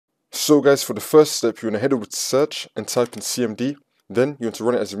So guys, for the first step, you want to head over to search and type in CMD. Then you want to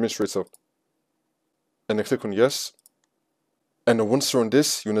run it as administrator. And then click on yes. And then once you're on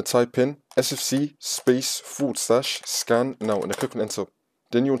this, you want to type in sfc /scan now and then click on enter.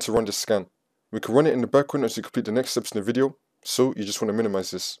 Then you want to run this scan. We can run it in the background as you complete the next steps in the video, so you just want to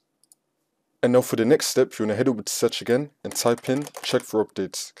minimize this. And now for the next step, you want to head over to search again and type in check for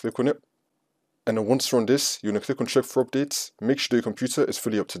updates. Click on it. And then once you're on this, you want to click on check for updates. Make sure your computer is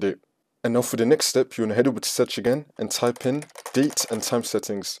fully up to date. And now for the next step, you want to head over to search again and type in date and time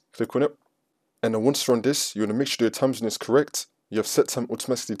settings. Click on it. And then once you're on this, you want to make sure your time zone is correct. You have set time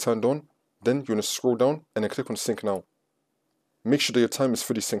automatically turned on. Then you want to scroll down and then click on sync now. Make sure that your time is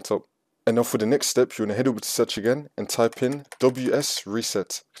fully synced up. And now for the next step, you want to head over to search again and type in WS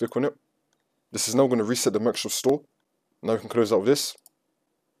reset. Click on it. This is now going to reset the Microsoft Store. Now you can close out of this.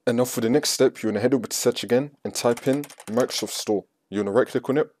 And now for the next step, you want to head over to search again and type in Microsoft Store. You want to right click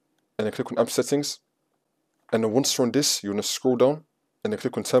on it and then click on app settings. And then once you're on this, you want to scroll down and then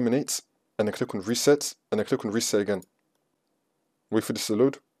click on terminate and then click on reset and then click on reset again. Wait for this to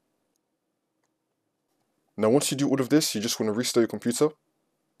load. Now once you do all of this, you just want to restart your computer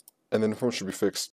and then the problem should be fixed.